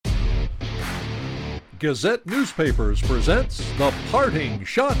Gazette Newspapers presents the Parting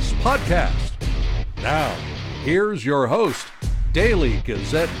Shots Podcast. Now, here's your host, Daily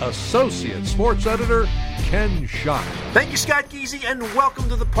Gazette Associate Sports Editor, Ken Schott. Thank you, Scott Geezy, and welcome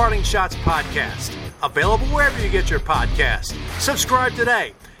to the Parting Shots Podcast. Available wherever you get your podcast. Subscribe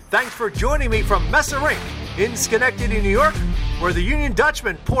today. Thanks for joining me from Mesa Rink in Schenectady, New York, where the Union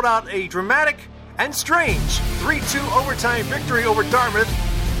Dutchmen pulled out a dramatic and strange 3-2 overtime victory over Dartmouth.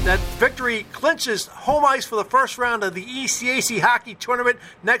 That victory clinches home ice for the first round of the ECAC Hockey tournament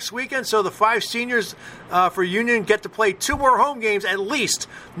next weekend, so the five seniors for Union get to play two more home games at least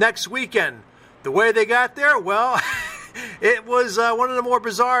next weekend. The way they got there, well, it was one of the more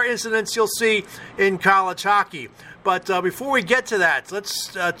bizarre incidents you'll see in college hockey. But before we get to that,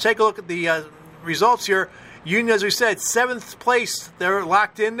 let's take a look at the results here. Union, as we said, 7th place. They're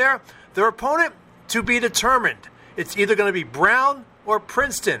locked in there. Their opponent to be determined. It's either going to be Brown or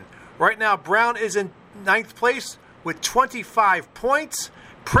Princeton. Right now, Brown is in 9th place with 25 points.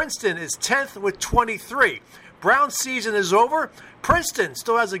 Princeton is 10th with 23. Brown's season is over. Princeton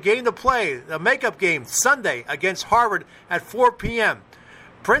still has a game to play, a makeup game, Sunday against Harvard at 4 p.m.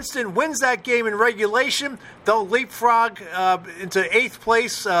 Princeton wins that game in regulation. They'll leapfrog into 8th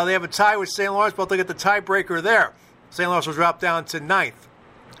place. They have a tie with St. Lawrence, but they'll get the tiebreaker there. St. Lawrence will drop down to 9th.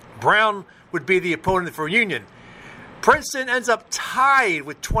 Brown would be the opponent for Union. Princeton ends up tied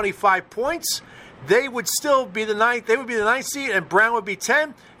with 25 points. They would still be the 9th. They would be the 9th seed, and Brown would be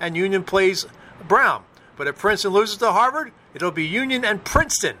 10, and Union plays Brown. But if Princeton loses to Harvard, it'll be Union and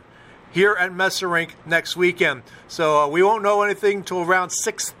Princeton here at Mesa Rink next weekend. So we won't know anything until around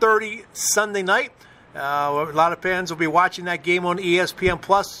 6:30 Sunday night. A lot of fans will be watching that game on ESPN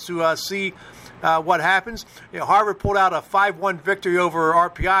Plus to see what happens. Harvard pulled out a 5-1 victory over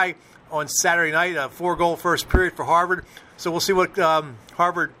RPI on Saturday night, a 4-goal first period for Harvard. So we'll see what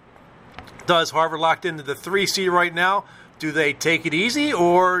Harvard does. Harvard locked into the 3 seed right now. Do they take it easy,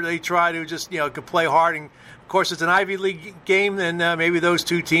 or they try to just play hard? And of course, it's an Ivy League game, and maybe those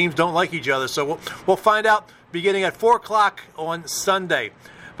two teams don't like each other. So we'll find out beginning at 4 o'clock on Sunday.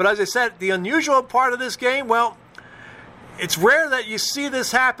 But as I said, the unusual part of this game, well, it's rare that you see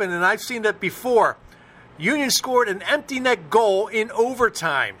this happen, and I've seen that before. Union scored an empty net goal in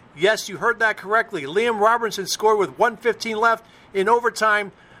overtime. Yes, you heard that correctly. Liam Robertson scored with 1:15 left in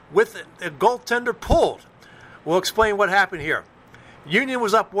overtime with a goaltender pulled. We'll explain what happened here. Union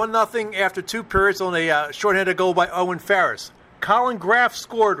was up 1-0 after 2 periods on a shorthanded goal by Owen Ferris. Colin Graff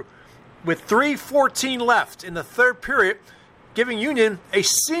scored with 3:14 left in the third period, giving Union a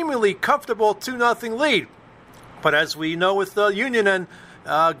seemingly comfortable 2-0 lead. But as we know with Union, and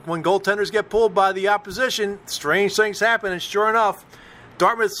when goaltenders get pulled by the opposition, strange things happen, and sure enough,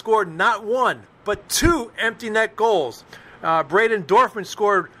 Dartmouth scored not 1, but 2 empty net goals. Braden Dorfman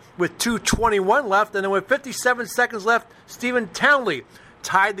scored with 2:21 left, and then with 57 seconds left, Stephen Townley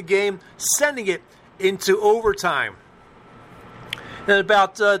tied the game, sending it into overtime. And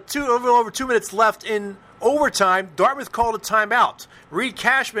about a little over 2 minutes left in overtime, Dartmouth called a timeout. Reed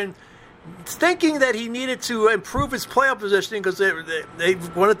Cashman, thinking that he needed to improve his playoff positioning because they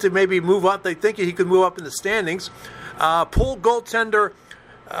wanted to maybe move up. They think he could move up in the standings. Pulled goaltender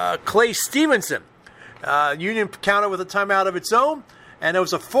Clay Stevenson. Union countered with a timeout of its own, and it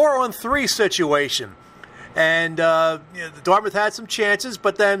was a 4-on-3 situation. And Dartmouth had some chances,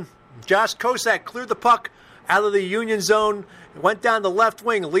 but then Josh Kosak cleared the puck out of the Union zone, went down the left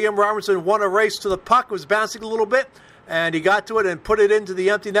wing. Liam Robertson won a race to the puck, was bouncing a little bit, and he got to it and put it into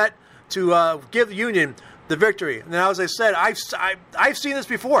the empty net to give Union the victory. Now, as I said, I've seen this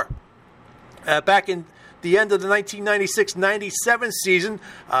before. Back in the end of the 1996-97 season,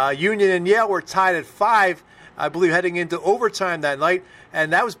 Union and Yale were tied at 5, I believe, heading into overtime that night.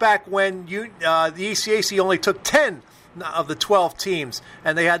 And that was back when the ECAC only took 10 of the 12 teams,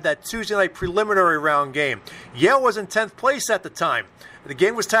 and they had that Tuesday night preliminary round game. Yale was in 10th place at the time. The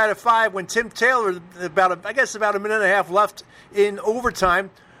game was tied at 5 when Tim Taylor, about a minute and a half left in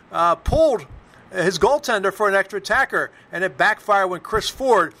overtime, pulled his goaltender for an extra attacker, and it backfired when Chris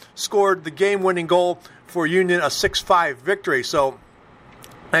Ford scored the game-winning goal for Union, a 6-5 victory. So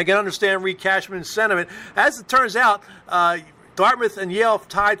I can understand Reed Cashman's sentiment. As it turns out, Dartmouth and Yale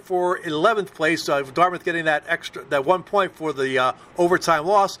tied for 11th place. Dartmouth getting that 1 point for the overtime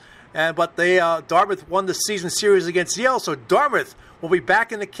loss, but Dartmouth won the season series against Yale. So Dartmouth will be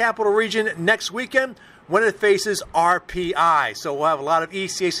back in the Capital Region next weekend when it faces RPI. So we'll have a lot of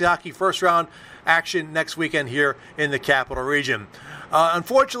ECAC hockey first round action next weekend here in the Capital Region.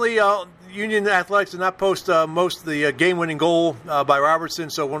 Unfortunately, Union Athletics did not post most of the game-winning goal by Robertson,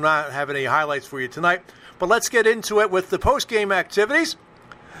 so we'll not have any highlights for you tonight. But let's get into it with the post-game activities.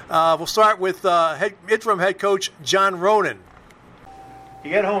 We'll start with interim head coach John Ronan. You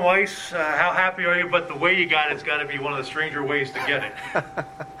get home ice. How happy are you? But the way you got it's got to be one of the stranger ways to get it.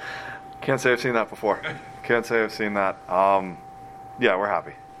 Can't say I've seen that before. Can't say I've seen that. Yeah, we're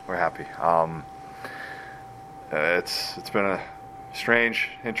happy. We're happy. It's been a strange,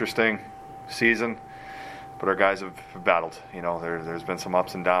 interesting season, but our guys have battled. You know, there's been some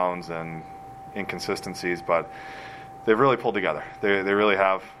ups and downs and inconsistencies, but they've really pulled together. They really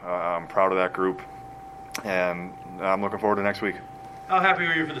have. I'm proud of that group, and I'm looking forward to next week. How happy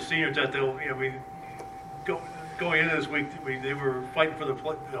are you for the seniors that they'll, going into this week, they were fighting for the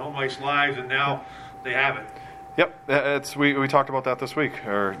home ice lives, and now they have it. Yep, we talked about that this week,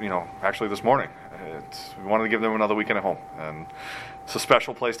 or actually this morning. We wanted to give them another weekend at home, and it's a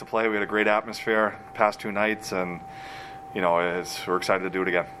special place to play. We had a great atmosphere the past 2 nights, and we're excited to do it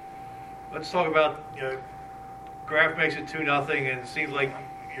again. Let's talk about Graf makes it 2-0, and it seems like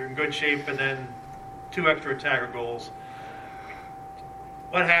you're in good shape, and then 2 extra attacker goals.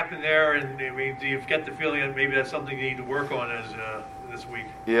 What happened there, and do you get the feeling that maybe that's something you need to work on as this week?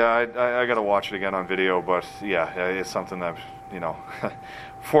 Yeah, I got to watch it again on video, but yeah, it's something that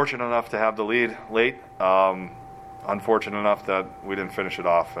fortunate enough to have the lead late. Unfortunate enough that we didn't finish it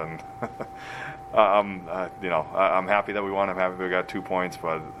off, and I'm happy that we won. I'm happy we got 2 points,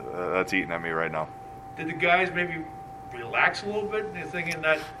 but that's eating at me right now. Did the guys maybe relax a little bit, thinking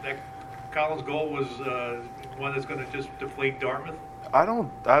that Collins' goal was one that's going to just deflate Dartmouth? I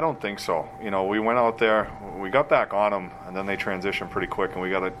don't think so. We went out there, we got back on them, and then they transitioned pretty quick, and we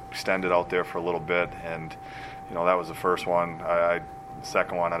got to extend it out there for a little bit. And that was the first one. The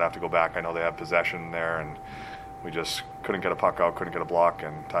second one, I'd have to go back. I know they had possession there, and we just couldn't get a puck out, couldn't get a block,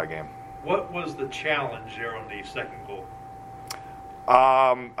 and tie game. What was the challenge there on the second goal?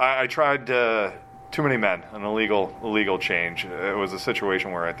 I tried too many men, an illegal change. It was a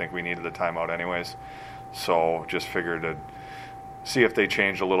situation where I think we needed a timeout anyways, so just figured to see if they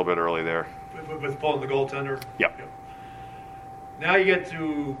changed a little bit early there. With pulling the goaltender? Yep. Now you get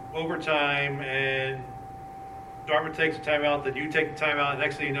to overtime, and Dartmouth takes a timeout, then you take the timeout, and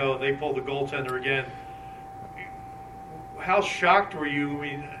next thing you know, they pull the goaltender again. How shocked were you?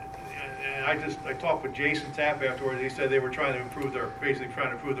 I talked with Jason Tapp afterwards. He said they were trying to improve their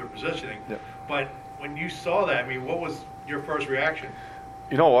positioning. Yep. But when you saw that, what was your first reaction?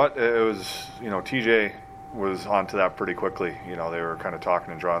 You know what? It was, TJ was onto that pretty quickly. They were kind of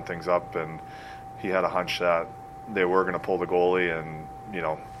talking and drawing things up, and he had a hunch that they were going to pull the goalie, and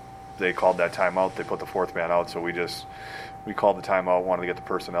they called that timeout. They put the 4th man out, so we called the timeout, wanted to get the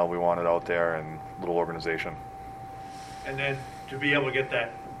personnel we wanted out there, and little organization. And then to be able to get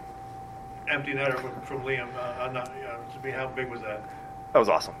that empty netter from Liam, how big was that? That was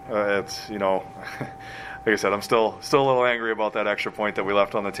awesome. It's like I said, I'm still a little angry about that extra point that we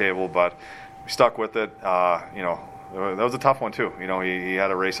left on the table, but we stuck with it. That was a tough one too. He had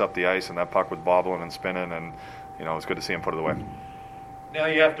to race up the ice, and that puck was bobbling and spinning, and it was good to see him put it away. Now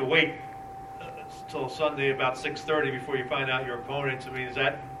you have to wait until Sunday about 6:30 before you find out your opponents. Is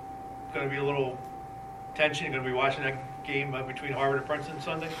that going to be a little tension? You're going to be watching that game between Harvard and Princeton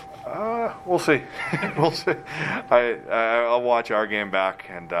Sunday? We'll see. We'll see. I'll watch our game back,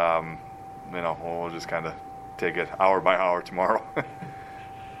 and we'll just kind of take it hour by hour tomorrow.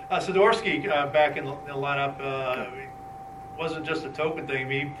 Sidorsky back in the lineup wasn't just a token thing.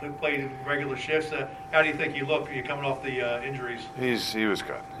 He played regular shifts. How do you think he looked? You're coming off the injuries. He was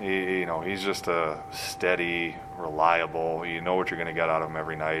good. He's just a steady, reliable. You know what you're going to get out of him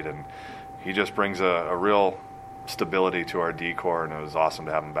every night, and he just brings a real stability to our D-core, and it was awesome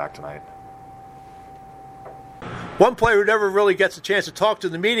to have him back tonight. One player who never really gets a chance to talk to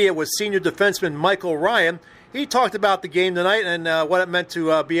the media was senior defenseman Michael Ryan. He talked about the game tonight and what it meant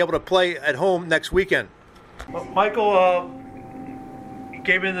to be able to play at home next weekend. Well, Michael, you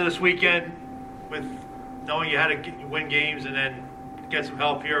came into this weekend with knowing you had to win games and then get some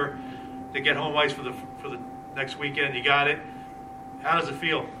help here to get home ice for the next weekend. You got it. How does it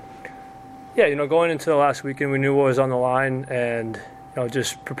feel? Yeah, going into the last weekend, we knew what was on the line, and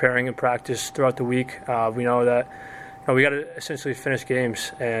just preparing and practice throughout the week. We know that we got to essentially finish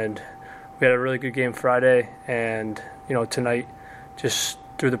games, and we had a really good game Friday, and tonight, just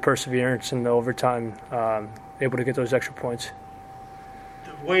through the perseverance and the overtime, able to get those extra points.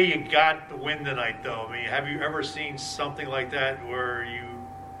 The way you got the win tonight, though, have you ever seen something like that where you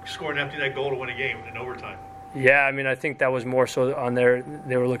score an empty net goal to win a game in overtime? Yeah, I think that was more so on there.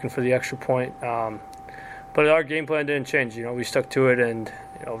 They were looking for the extra point. But our game plan didn't change. We stuck to it, and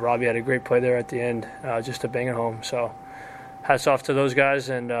Robbie had a great play there at the end, just to bang it home. So hats off to those guys,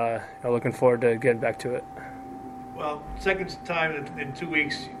 and looking forward to getting back to it. Well, second time in 2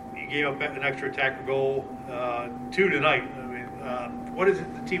 weeks gave up an extra attacker goal, 2 tonight. I mean, what does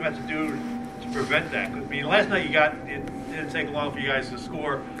the team have to do to prevent that? 'Cause, I mean, last night it didn't take long for you guys to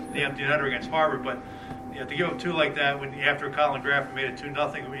score the empty netter against Harvard, but to give up 2 like that after Colin Graff made it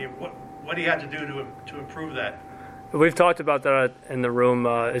 2-0. I mean, what do you have to do to improve that? We've talked about that in the room.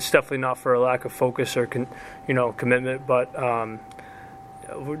 It's definitely not for a lack of focus or commitment, but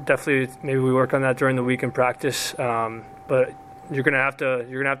we're definitely maybe we work on that during the week in practice. But you're gonna have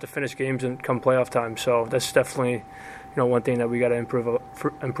to finish games and come playoff time. So that's definitely one thing that we got to improve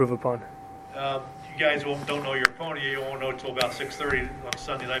upon. You guys don't know your opponent. You won't know until about 6:30 on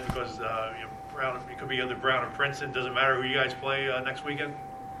Sunday night because Brown. It could be either Brown or Princeton. Doesn't matter who you guys play next weekend.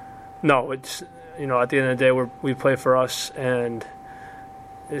 No, it's at the end of the day we play for us and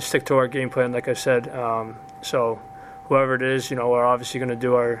stick to our game plan, like I said. So whoever it is, we're obviously going to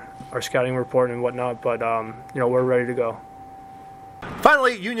do our scouting report and whatnot. But we're ready to go.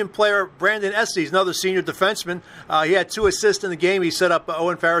 Finally, Union player Brandon Estes, another senior defenseman. He had 2 assists in the game. He set up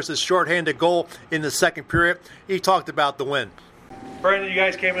Owen Ferris's shorthanded goal in the second period. He talked about the win. Brandon, you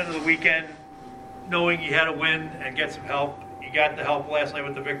guys came into the weekend knowing you had to win and get some help. You got the help last night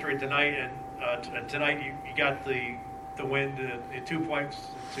with the victory tonight, and tonight you got the win, the 2 points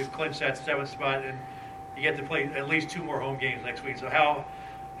to clinch that 7th spot, and you get to play at least 2 more home games next week. So how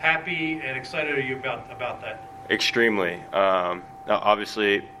happy and excited are you about that? Extremely.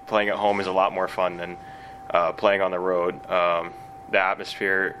 Obviously, playing at home is a lot more fun than playing on the road. The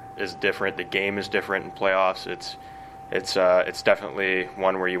atmosphere is different. The game is different in playoffs. It's definitely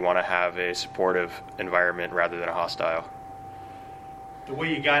one where you want to have a supportive environment rather than a hostile. The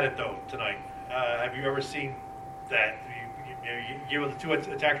way you got it, though, tonight, have you ever seen that? You give the 2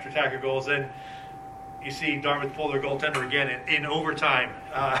 attacker goals, then you see Dartmouth pull their goaltender again in overtime.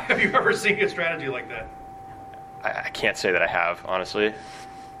 Have you ever seen a strategy like that? I can't say that I have, honestly.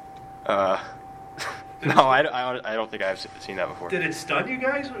 No, I don't think I've seen that before. Did it stun you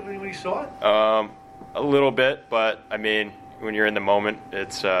guys when you saw it? A little bit, but I mean, when you're in the moment,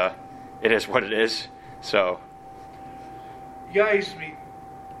 it is what it is. So, you guys,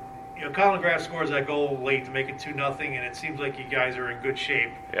 Colin Graff scores that goal late to make it 2-0, and it seems like you guys are in good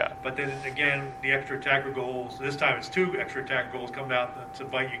shape. Yeah. But then again, the extra attacker goals. This time it's 2 extra attacker goals come out to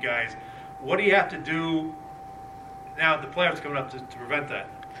bite you guys. What do you have to do now? The playoffs coming up to prevent that.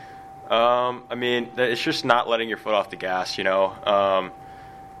 I mean, it's just not letting your foot off the gas.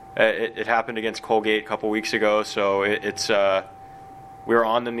 It happened against Colgate a couple weeks ago, so we were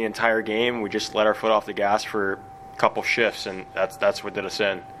on them the entire game. We just let our foot off the gas for a couple shifts, and that's what did us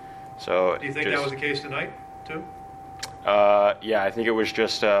in. So do you think that was the case tonight too? Yeah, I think it was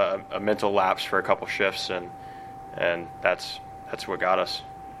just a mental lapse for a couple shifts, and that's what got us.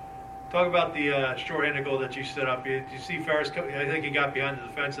 Talk about the shorthanded goal that you set up. You see Ferris? I think he got behind the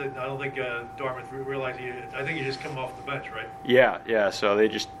defense. I don't think Dartmouth realized I think he just come off the bench, right? Yeah. So they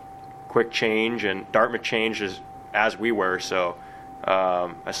just quick change, and Dartmouth changed as we were. So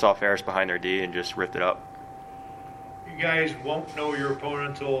I saw Ferris behind their D and just ripped it up. You guys won't know your opponent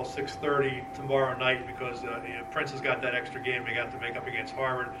until 6:30 tomorrow night because Princeton's got that extra game they got to make up against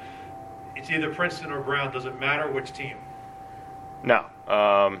Harvard. It's either Princeton or Brown. Does it matter which team? No.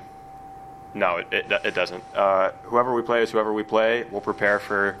 No, it doesn't. Whoever we play is whoever we play. We'll prepare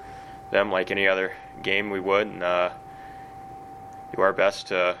for them like any other game we would, and do our best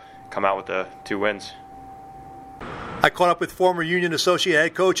to come out with the 2 wins. I caught up with former Union Associate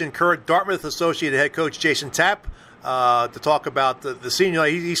Head Coach and current Dartmouth Associate Head Coach Jason Tapp to talk about the senior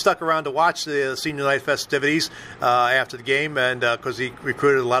night. He stuck around to watch the senior night festivities after the game, and because he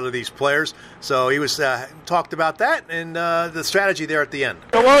recruited a lot of these players. So he was talked about that and the strategy there at the end.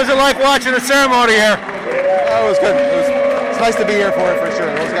 So what was it like watching the ceremony here? It was good. It's nice to be here for it, for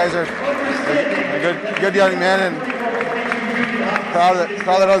sure. Those guys are good young men, and proud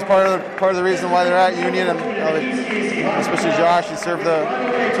that I was part of the reason why they're at Union, and especially Josh. He served the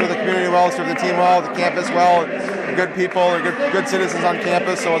community well, served the team well, the campus well. They're good people, they're good citizens on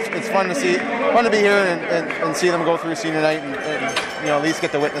campus. So it's fun to be here and see them go through senior night and at least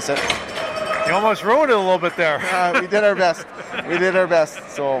get to witness it. You almost ruined it a little bit there. We did our best.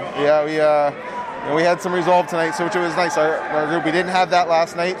 So yeah, we had some resolve tonight, so which was nice. Our group, we didn't have that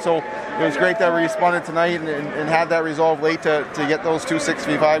last night, so it was great that we responded tonight and had that resolve late to get those 2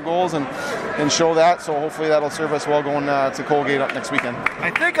 6v5 goals and show that. So hopefully that'll serve us well going to Colgate up next weekend.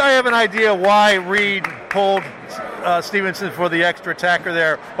 I think I have an idea why Reed pulled Stevenson for the extra attacker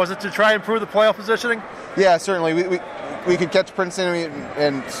there. Was it to try and improve the playoff positioning? Yeah, certainly. We could catch Princeton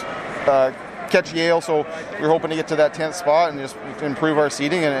and catch Yale, so we're hoping to get to that 10th spot and just improve our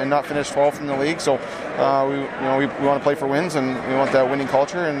seeding and not finish 12th in the league. So we want to play for wins, and we want that winning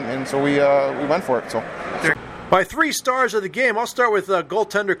culture, and so we went for it. So. My 3 stars of the game, I'll start with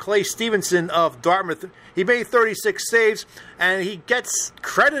goaltender Clay Stevenson of Dartmouth. He made 36 saves, and he gets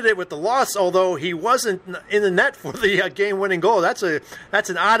credited with the loss, although he wasn't in the net for the game-winning goal. That's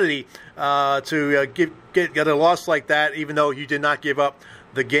an oddity to get a loss like that, even though you did not give up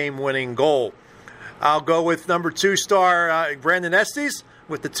the game-winning goal. I'll go with number 2 star Brandon Estes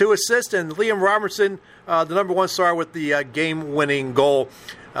with the 2 assists, and Liam Robertson, the number 1 star, with the game-winning goal.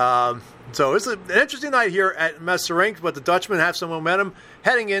 So it's an interesting night here at Messer Rink, but the Dutchmen have some momentum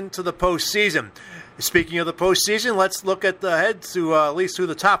heading into the postseason. Speaking of the postseason, let's look ahead to at least who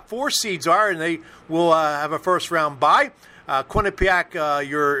the top 4 seeds are, and they will have a first-round bye. Quinnipiac,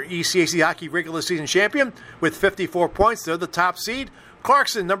 your ECAC Hockey regular season champion, with 54 points. They're the top seed.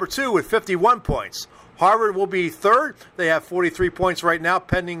 Clarkson, number 2, with 51 points. Harvard will be 3rd. They have 43 points right now,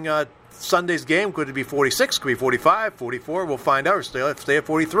 pending Sunday's game. Could it be 46? Could it be 45, 44? We'll find out. Stay at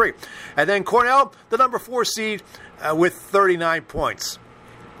 43. And then Cornell, the number 4 seed, with 39 points.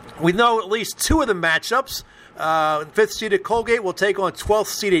 We know at least 2 of the matchups. 5th seeded Colgate will take on 12th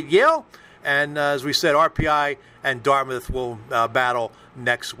seeded Yale. And as we said, RPI and Dartmouth will battle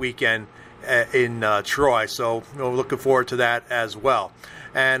next weekend in Troy. So we're looking forward to that as well.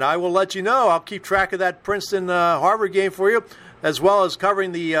 And I will let you know. I'll keep track of that Princeton-Harvard game for you, as well as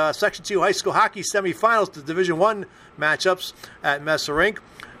covering the Section 2 high school hockey semifinals, the Division I matchups at Messer Rink.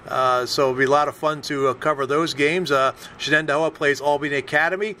 So it'll be a lot of fun to cover those games. Shenandoah plays Albany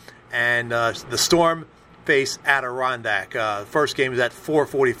Academy, and the Storm face Adirondack. First game is at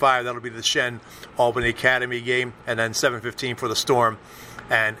 4:45. That'll be the Shen Albany Academy game, and then 7:15 for the Storm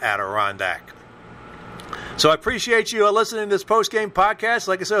and Adirondack. So I appreciate you listening to this post-game podcast.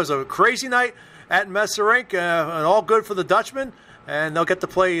 Like I said, it was a crazy night at Messer Rink, and all good for the Dutchmen, and they'll get to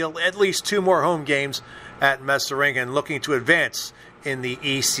play at least 2 more home games at Messer Rink and looking to advance in the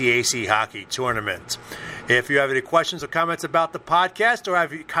ECAC hockey tournament. If you have any questions or comments about the podcast or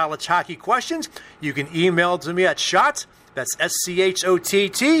have college hockey questions, you can email to me at SCHOTT, that's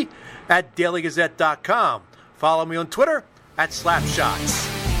SCHOTT, at dailygazette.com. Follow me on Twitter at SlapShots.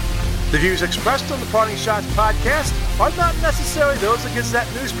 The views expressed on the Parting Shots podcast are not necessarily those of Gazette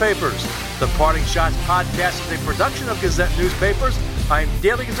newspapers. The Parting Shots podcast is a production of Gazette newspapers. I'm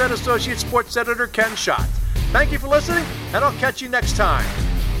Daily Gazette Associate Sports Editor Ken Schott. Thank you for listening, and I'll catch you next time.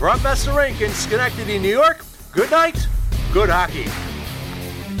 From Messer Rink in Schenectady, New York, good night, good hockey.